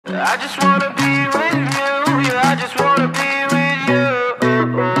I just wanna be with you, yeah, I just wanna be with you.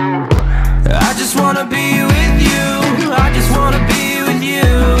 I just wanna be with you, I just wanna be with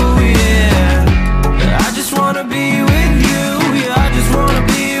you, yeah. I just wanna be with you, yeah, I just wanna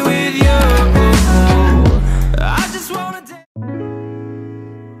be with you. I just wanna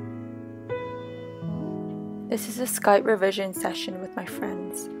This is a Skype revision session with my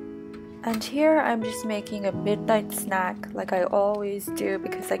friends. And here I'm just making a midnight snack like I always do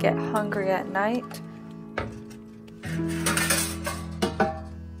because I get hungry at night.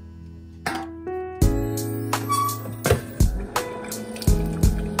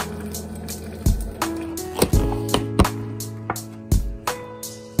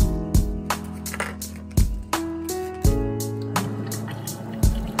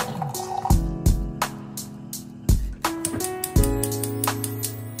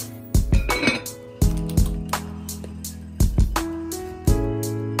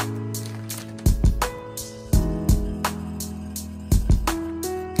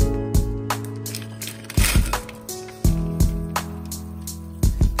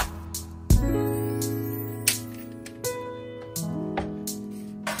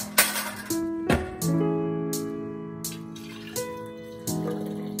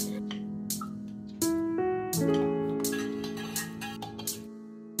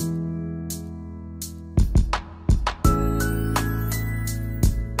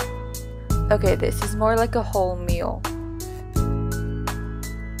 Okay, this is more like a whole meal.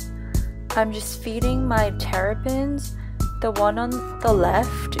 I'm just feeding my terrapins. The one on the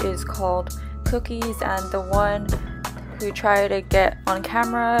left is called Cookies and the one who try to get on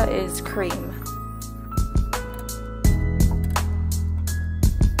camera is Cream.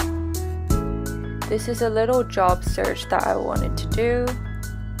 This is a little job search that I wanted to do.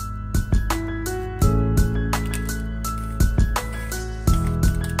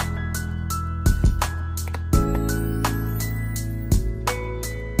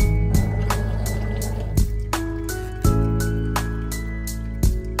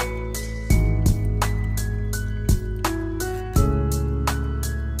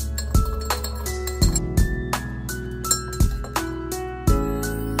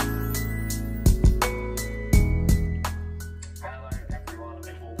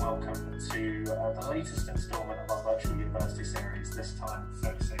 The latest instalment of our virtual university series, this time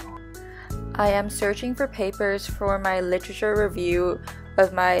focusing on... I am searching for papers for my literature review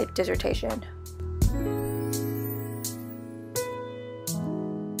of my dissertation.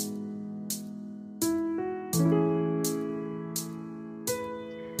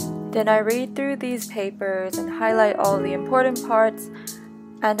 Then I read through these papers and highlight all the important parts,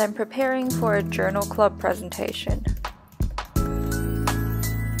 and I'm preparing for a journal club presentation.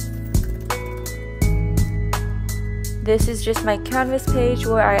 This is just my Canvas page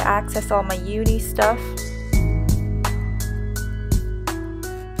where I access all my uni stuff.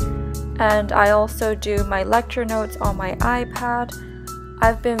 And I also do my lecture notes on my iPad.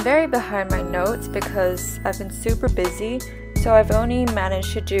 I've been very behind my notes because I've been super busy, so I've only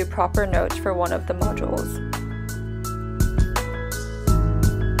managed to do proper notes for one of the modules.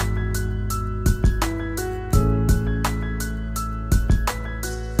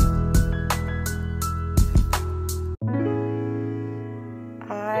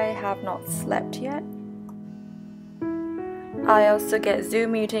 I have not slept yet. I also get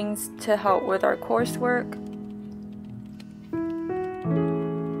Zoom meetings to help with our coursework.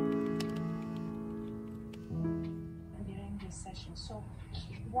 During this session, so if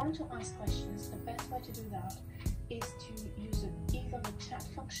you want to ask questions, the best way to do that is to use either the chat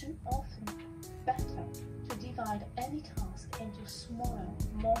function or better to divide any task into smaller,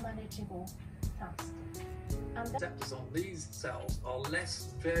 more manageable tasks. And receptors on these cells are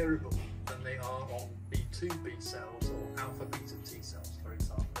less variable than they are on B2 B cells or alpha beta T cells, for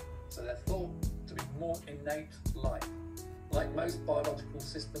example. So they're thought to be more innate life. Like most biological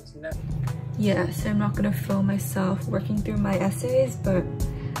systems never. Yes, I'm not going to film myself working through my essays, but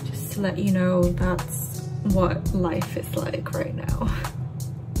just to let you know that's what life is like right now.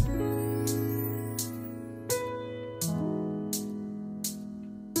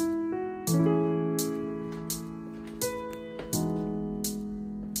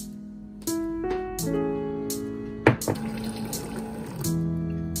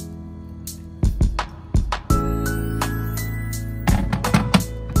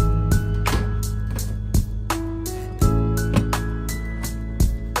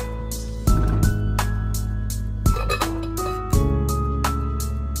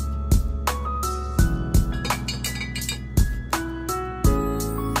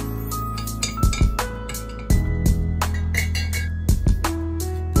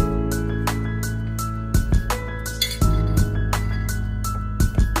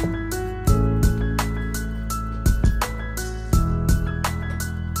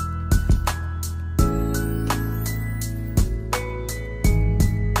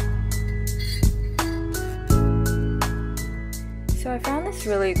 is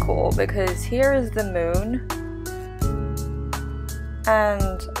really cool because here is the moon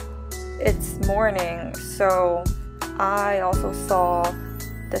and it's morning, so I also saw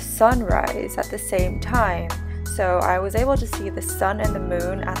the sunrise at the same time. So I was able to see the sun and the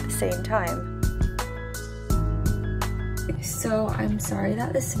moon at the same time. So I'm sorry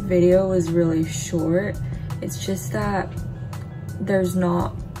that this video was really short. It's just that there's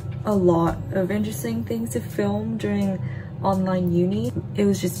not a lot of interesting things to film during online uni. It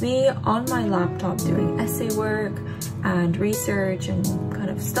was just me on my laptop doing essay work and research and kind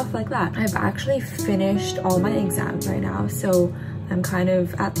of stuff like that. I've actually finished all my exams right now, so I'm kind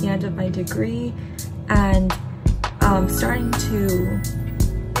of at the end of my degree and starting to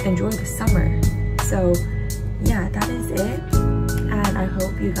enjoy the summer. So yeah, that is it, and I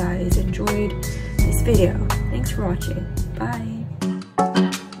hope you guys enjoyed this video. Thanks for watching. Bye.